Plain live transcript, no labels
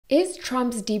Is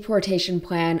Trump's deportation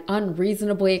plan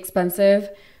unreasonably expensive?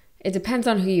 It depends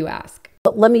on who you ask.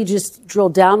 But let me just drill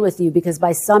down with you, because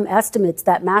by some estimates,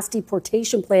 that mass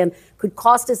deportation plan could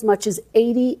cost as much as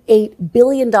 $88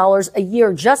 billion a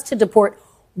year just to deport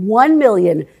 1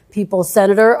 million people.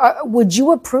 Senator, would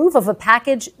you approve of a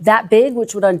package that big,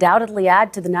 which would undoubtedly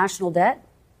add to the national debt?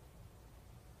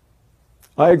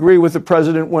 I agree with the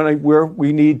president where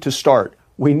we need to start.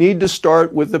 We need to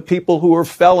start with the people who are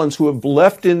felons, who have been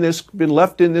left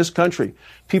in this country,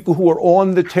 people who are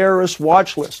on the terrorist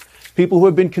watch list, people who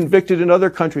have been convicted in other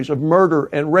countries of murder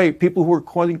and rape, people who are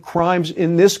committing crimes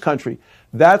in this country.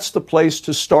 That's the place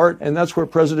to start, and that's where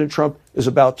President Trump is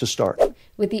about to start.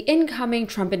 With the incoming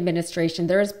Trump administration,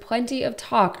 there is plenty of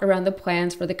talk around the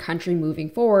plans for the country moving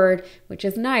forward, which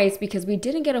is nice because we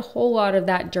didn't get a whole lot of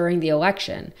that during the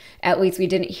election. At least we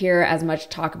didn't hear as much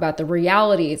talk about the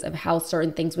realities of how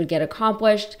certain things would get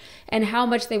accomplished and how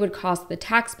much they would cost the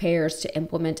taxpayers to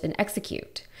implement and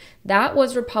execute. That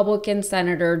was Republican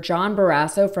Senator John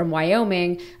Barrasso from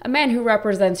Wyoming, a man who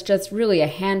represents just really a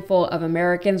handful of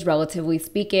Americans, relatively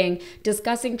speaking,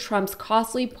 discussing Trump's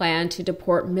costly plan to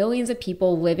deport millions of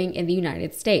people living in the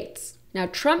United States. Now,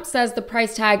 Trump says the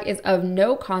price tag is of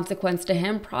no consequence to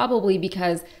him, probably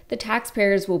because the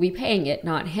taxpayers will be paying it,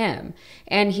 not him.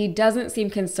 And he doesn't seem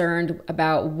concerned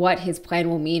about what his plan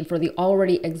will mean for the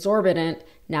already exorbitant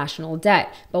national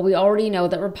debt. But we already know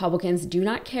that Republicans do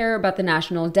not care about the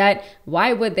national debt.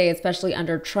 Why would they, especially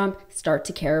under Trump, start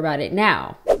to care about it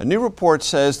now? A new report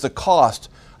says the cost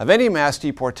of any mass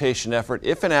deportation effort,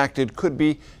 if enacted, could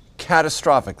be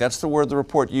catastrophic. That's the word the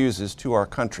report uses to our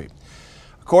country.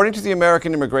 According to the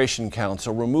American Immigration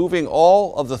Council, removing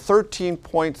all of the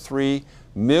 13.3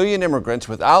 million immigrants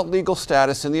without legal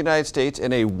status in the United States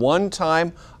in a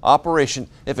one-time operation,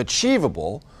 if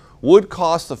achievable, would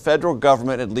cost the federal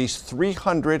government at least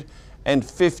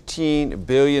 $315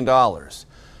 billion.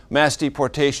 Mass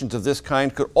deportations of this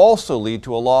kind could also lead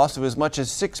to a loss of as much as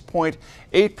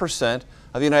 6.8%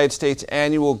 of the United States'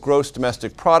 annual gross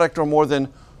domestic product, or more than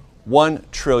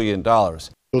 $1 trillion.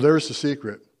 So there's the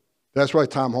secret. That's why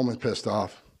Tom Homan's pissed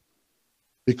off,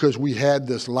 because we had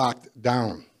this locked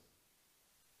down.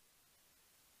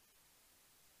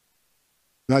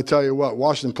 And I tell you what,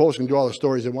 Washington Post can do all the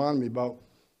stories they wanted me about.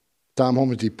 Tom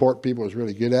Homan deport people is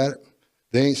really good at it.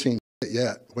 They ain't seen it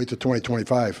yet. Wait till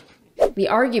 2025. The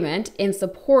argument in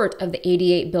support of the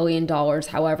 $88 billion,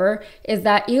 however, is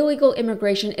that illegal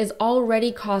immigration is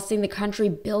already costing the country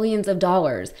billions of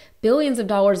dollars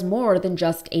more than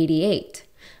just 88.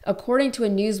 According to a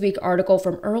Newsweek article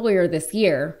from earlier this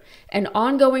year, an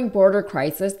ongoing border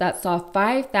crisis that saw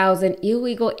 5,000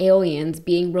 illegal aliens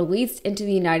being released into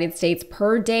the United States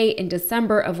per day in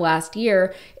December of last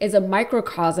year is a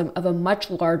microcosm of a much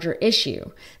larger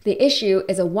issue. The issue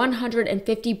is a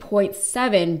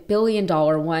 $150.7 billion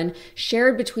one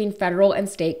shared between federal and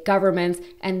state governments,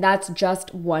 and that's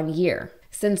just 1 year.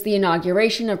 Since the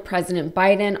inauguration of President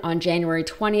Biden on January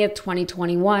 20th,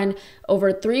 2021,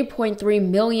 over 3.3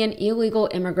 million illegal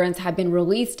immigrants have been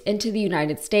released into the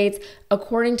United States,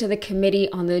 according to the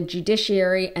Committee on the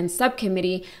Judiciary and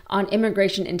Subcommittee on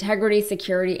Immigration Integrity,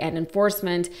 Security, and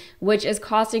Enforcement, which is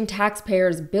costing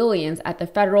taxpayers billions at the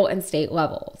federal and state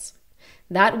levels.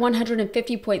 That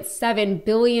 $150.7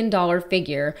 billion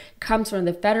figure comes from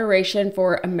the Federation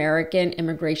for American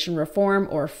Immigration Reform,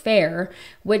 or FAIR,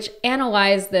 which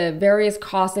analyzed the various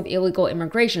costs of illegal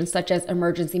immigration, such as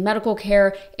emergency medical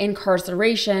care,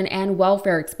 incarceration, and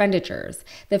welfare expenditures.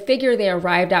 The figure they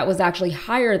arrived at was actually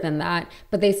higher than that,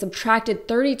 but they subtracted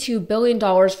 $32 billion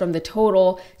from the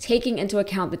total, taking into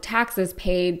account the taxes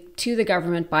paid to the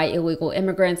government by illegal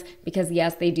immigrants, because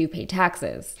yes, they do pay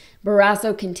taxes.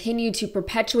 Barrasso continued to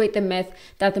perpetuate the myth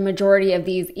that the majority of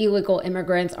these illegal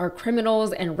immigrants are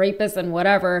criminals and rapists and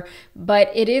whatever,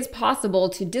 but it is possible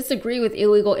to disagree with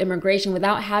illegal immigration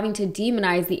without having to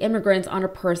demonize the immigrants on a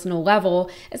personal level,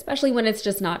 especially when it's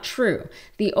just not true.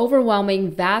 The overwhelming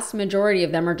vast majority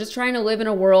of them are just trying to live in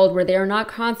a world where they are not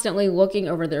constantly looking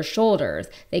over their shoulders.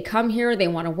 They come here, they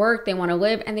want to work, they want to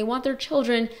live, and they want their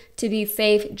children to be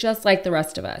safe just like the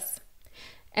rest of us.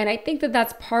 And I think that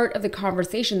that's part of the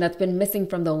conversation that's been missing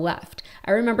from the left.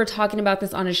 I remember talking about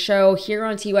this on a show here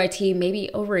on TYT maybe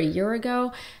over a year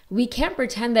ago. We can't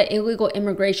pretend that illegal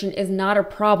immigration is not a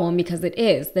problem, because it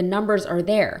is. The numbers are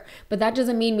there. But that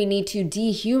doesn't mean we need to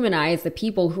dehumanize the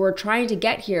people who are trying to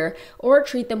get here, or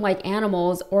treat them like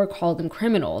animals, or call them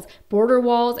criminals. Border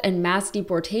walls and mass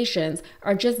deportations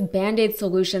are just band-aid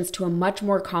solutions to a much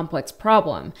more complex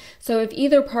problem. So if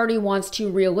either party wants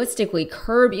to realistically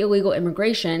curb illegal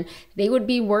immigration, they would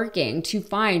be working to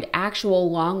find actual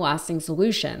long-lasting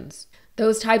solutions.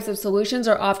 Those types of solutions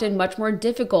are often much more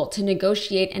difficult to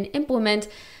negotiate and implement,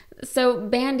 so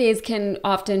band-aids can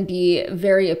often be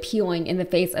very appealing in the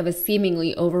face of a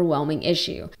seemingly overwhelming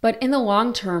issue. But in the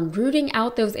long term, rooting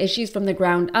out those issues from the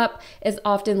ground up is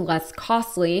often less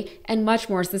costly and much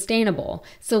more sustainable.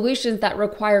 Solutions that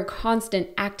require constant,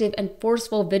 active, and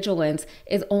forceful vigilance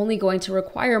is only going to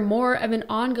require more of an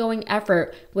ongoing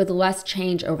effort with less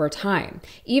change over time.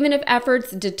 Even if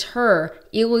efforts deter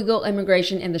illegal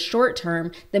immigration in the short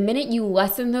term, the minute you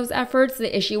lessen those efforts,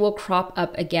 the issue will crop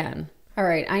up again. All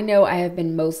right, I know I have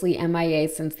been mostly MIA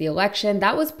since the election.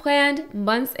 That was planned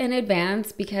months in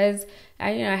advance because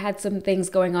I had some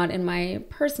things going on in my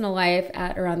personal life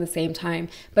at around the same time,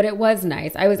 but it was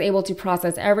nice. I was able to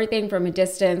process everything from a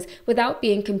distance without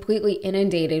being completely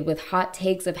inundated with hot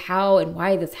takes of how and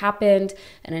why this happened,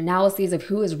 and analyses of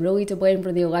who is really to blame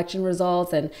for the election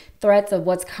results, and threats of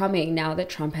what's coming now that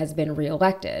Trump has been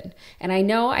reelected. And I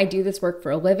know I do this work for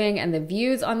a living, and the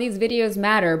views on these videos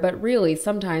matter, but really,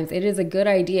 sometimes it is a good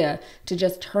idea to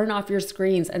just turn off your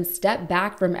screens and step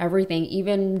back from everything,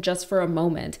 even just for a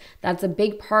moment. That's a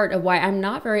big part of why I'm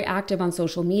not very active on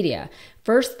social media.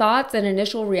 First thoughts and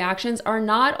initial reactions are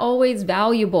not always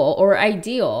valuable or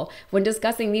ideal when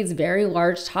discussing these very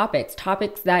large topics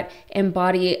that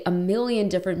embody a million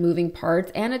different moving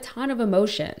parts and a ton of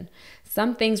emotion.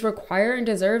 Some things require and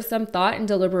deserve some thought and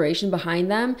deliberation behind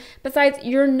them. Besides,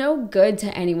 you're no good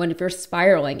to anyone if you're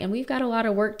spiraling, and we've got a lot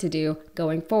of work to do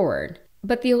going forward.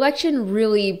 But the election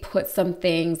really put some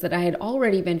things that I had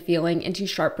already been feeling into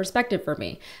sharp perspective for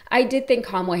me. I did think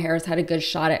Kamala Harris had a good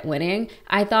shot at winning.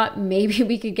 I thought maybe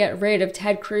we could get rid of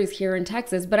Ted Cruz here in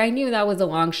Texas, but I knew that was a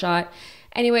long shot.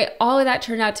 Anyway, all of that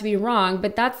turned out to be wrong,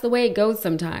 but that's the way it goes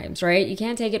sometimes, right? You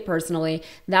can't take it personally.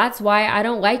 That's why I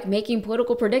don't like making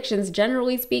political predictions,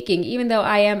 generally speaking, even though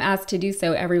I am asked to do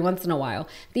so every once in a while.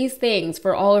 These things,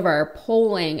 for all of our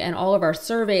polling and all of our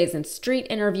surveys and street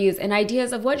interviews and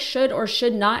ideas of what should or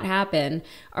should not happen,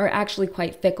 are actually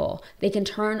quite fickle. They can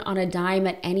turn on a dime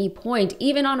at any point,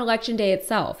 even on election day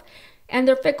itself. And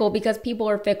they're fickle because people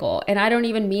are fickle. And I don't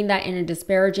even mean that in a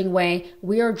disparaging way.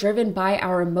 We are driven by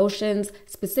our emotions,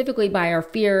 specifically by our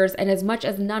fears. And as much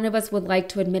as none of us would like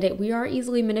to admit it, we are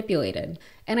easily manipulated.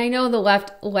 And I know the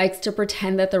left likes to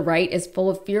pretend that the right is full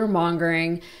of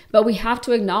fear-mongering, but we have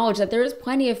to acknowledge that there is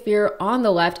plenty of fear on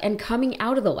the left and coming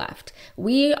out of the left.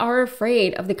 We are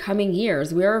afraid of the coming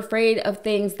years. We are afraid of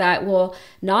things that will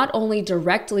not only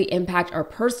directly impact our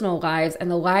personal lives and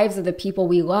the lives of the people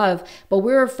we love, but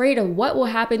we're afraid of what will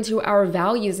happen to our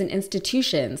values and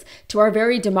institutions, to our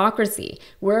very democracy.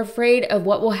 We're afraid of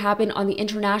what will happen on the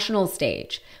international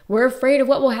stage. We're afraid of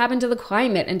what will happen to the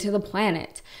climate and to the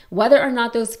planet. Whether or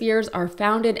not those fears are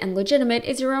founded and legitimate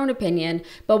is your own opinion,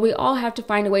 but we all have to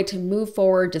find a way to move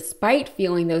forward despite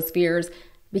feeling those fears,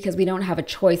 because we don't have a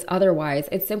choice otherwise.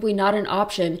 It's simply not an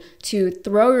option to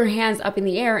throw your hands up in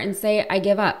the air and say, I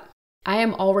give up. I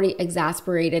am already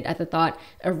exasperated at the thought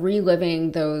of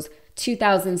reliving those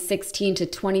 2016 to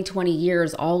 2020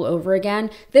 years all over again,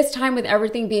 this time with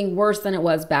everything being worse than it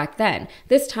was back then.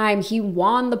 This time he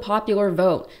won the popular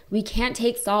vote. We can't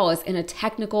take solace in a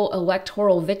technical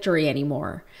electoral victory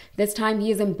anymore. This time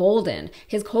he is emboldened.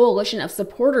 His coalition of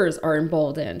supporters are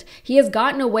emboldened. He has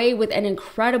gotten away with an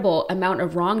incredible amount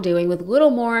of wrongdoing with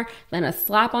little more than a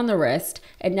slap on the wrist,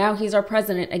 and now he's our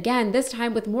president again, this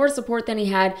time with more support than he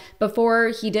had before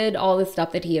he did all the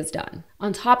stuff that he has done.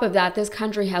 On top of that, this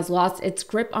country has lost its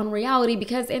grip on reality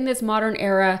because in this modern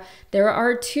era, there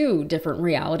are two different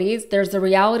realities. There's the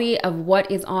reality of what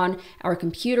is on our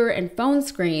computer and phone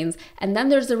screens, and then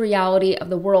there's the reality of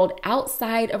the world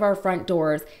outside of our front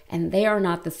doors, and they are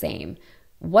not the same.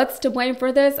 What's to blame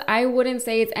for this? I wouldn't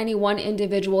say it's any one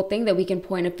individual thing that we can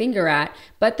point a finger at,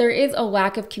 but there is a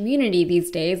lack of community these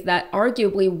days that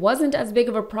arguably wasn't as big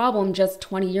of a problem just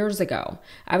 20 years ago.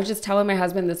 I was just telling my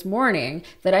husband this morning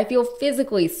that I feel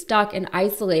physically stuck and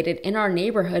isolated in our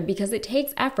neighborhood because it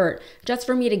takes effort just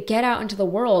for me to get out into the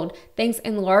world, thanks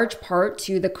in large part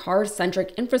to the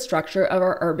car-centric infrastructure of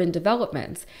our urban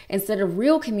developments. Instead of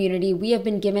real community, we have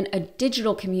been given a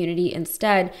digital community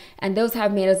instead, and those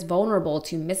have made us vulnerable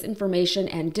to misinformation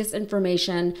and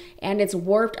disinformation, and it's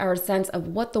warped our sense of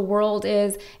what the world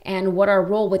is and what our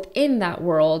role within that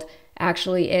world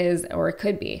actually is or it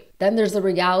could be. Then there's the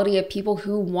reality of people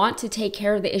who want to take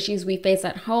care of the issues we face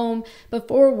at home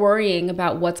before worrying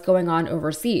about what's going on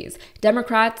overseas.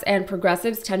 Democrats and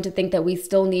progressives tend to think that we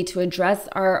still need to address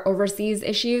our overseas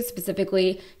issues,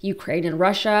 specifically Ukraine and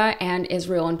Russia and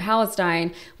Israel and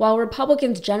Palestine, while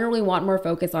Republicans generally want more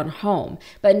focus on home.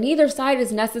 But neither side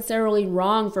is necessarily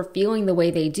wrong for feeling the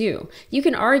way they do. You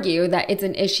can argue that it's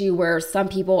an issue where some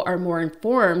people are more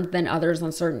informed than others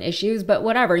on certain issues, but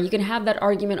whatever, you can have that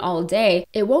argument all day.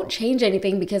 It won't change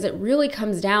anything because it really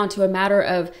comes down to a matter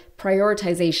of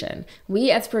prioritization.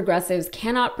 We as progressives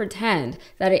cannot pretend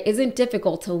that it isn't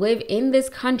difficult to live in this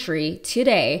country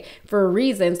today for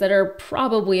reasons that are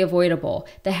probably avoidable.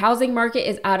 The housing market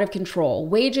is out of control.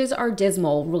 Wages are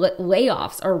dismal.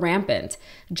 Layoffs are rampant.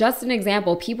 Just an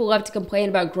example, people love to complain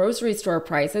about grocery store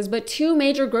prices, but 2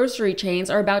 major grocery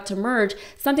chains are about to merge,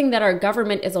 something that our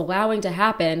government is allowing to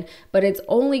happen, but it's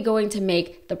only going to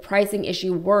make the pricing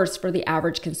issue worse for the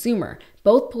average consumer.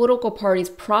 Both political parties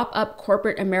prop up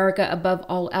corporate America above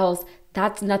all else.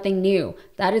 That's nothing new.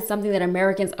 That is something that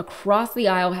Americans across the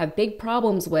aisle have big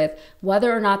problems with,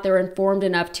 whether or not they're informed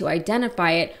enough to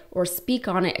identify it or speak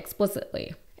on it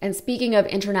explicitly. And speaking of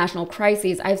international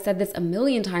crises, I've said this a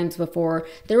million times before,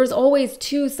 there is always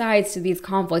 2 sides to these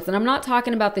conflicts. And I'm not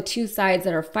talking about the 2 sides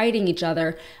that are fighting each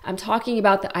other. I'm talking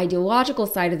about the ideological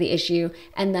side of the issue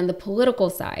and then the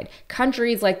political side.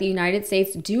 Countries like the United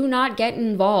States do not get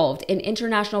involved in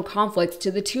international conflicts to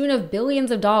the tune of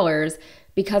billions of dollars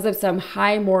because of some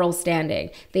high moral standing.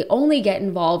 They only get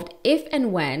involved if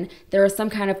and when there is some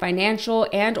kind of financial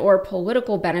and or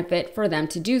political benefit for them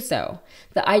to do so.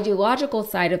 The ideological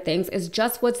side of things is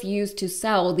just what's used to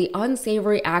sell the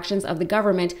unsavory actions of the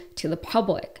government to the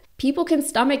public. People can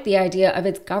stomach the idea of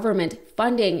its government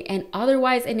funding and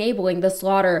otherwise enabling the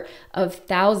slaughter of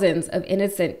thousands of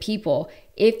innocent people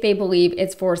if they believe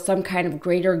it's for some kind of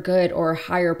greater good or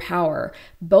higher power.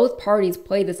 Both parties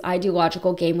play this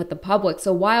ideological game with the public.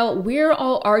 So while we're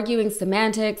all arguing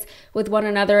semantics with one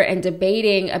another and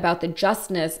debating about the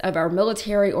justness of our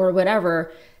military or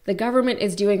whatever, the government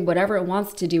is doing whatever it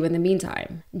wants to do in the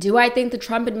meantime. Do I think the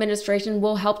Trump administration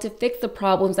will help to fix the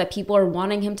problems that people are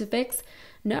wanting him to fix?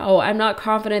 No, I'm not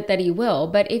confident that he will,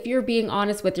 but if you're being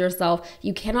honest with yourself,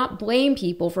 you cannot blame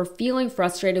people for feeling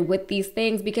frustrated with these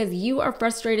things because you are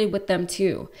frustrated with them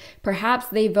too. Perhaps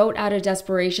they vote out of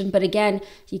desperation, but again,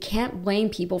 you can't blame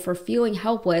people for feeling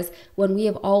helpless when we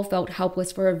have all felt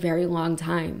helpless for a very long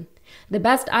time. The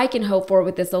best I can hope for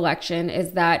with this election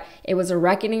is that it was a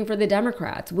reckoning for the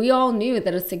Democrats. We all knew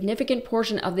that a significant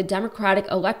portion of the Democratic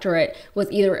electorate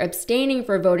was either abstaining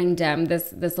for voting Dem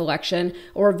this election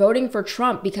or voting for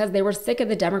Trump because they were sick of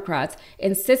the Democrats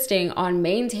insisting on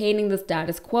maintaining the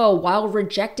status quo while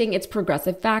rejecting its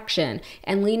progressive faction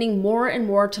and leaning more and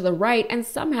more to the right and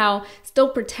somehow still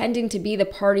pretending to be the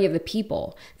party of the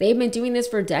people. They've been doing this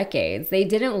for decades. They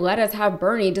didn't let us have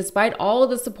Bernie despite all of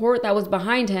the support that was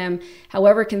behind him.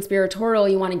 However conspiratorial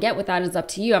you want to get with that is up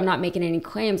to you. I'm not making any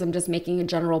claims. I'm just making a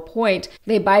general point.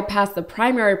 They bypassed the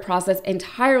primary process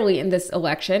entirely in this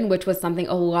election, which was something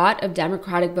a lot of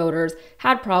Democratic voters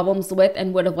had problems with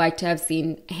and would have liked to have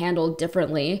seen handled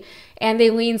differently. And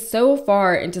they leaned so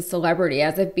far into celebrity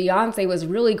as if Beyonce was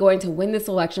really going to win this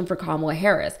election for Kamala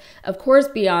Harris. Of course,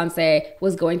 Beyonce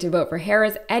was going to vote for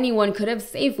Harris. Anyone could have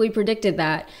safely predicted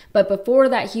that. But before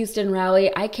that Houston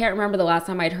rally, I can't remember the last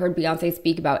time I'd heard Beyonce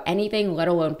speak about anything, let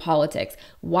alone politics.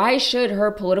 Why should her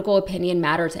political opinion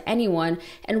matter to anyone?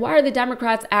 And why are the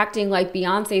Democrats acting like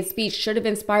Beyonce's speech should have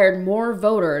inspired more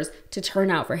voters to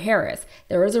turn out for Harris?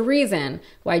 There is a reason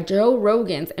why Joe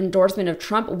Rogan's endorsement of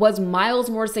Trump was miles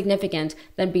more significant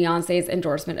than Beyonce's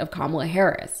endorsement of Kamala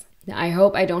Harris. Now, I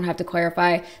hope I don't have to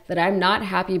clarify that I'm not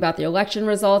happy about the election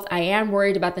results. I am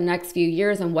worried about the next few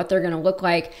years and what they're going to look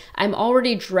like. I'm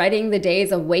already dreading the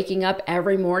days of waking up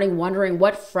every morning wondering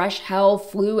what fresh hell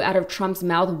flew out of Trump's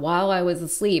mouth while I was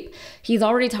asleep. He's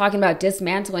already talking about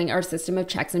dismantling our system of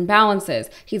checks and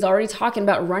balances. He's already talking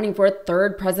about running for a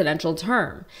 3rd presidential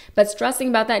term. But stressing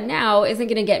about that now isn't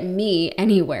going to get me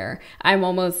anywhere. I'm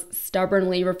almost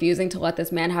stubbornly refusing to let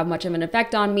this man have much of an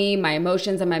effect on me, my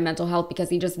emotions, and my mental health because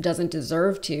he just doesn't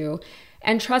deserve to.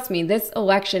 And trust me, this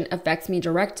election affects me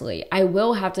directly. I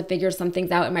will have to figure some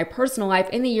things out in my personal life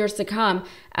in the years to come,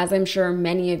 as I'm sure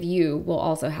many of you will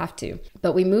also have to.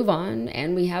 But we move on,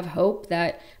 and we have hope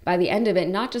that by the end of it,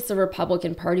 not just the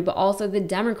Republican Party, but also the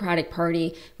Democratic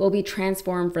Party will be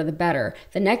transformed for the better.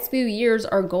 The next few years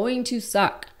are going to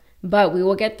suck, but we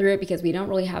will get through it because we don't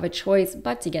really have a choice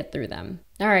but to get through them.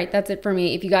 All right, that's it for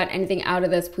me. If you got anything out of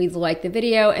this, please like the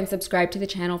video and subscribe to the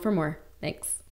channel for more. Thanks.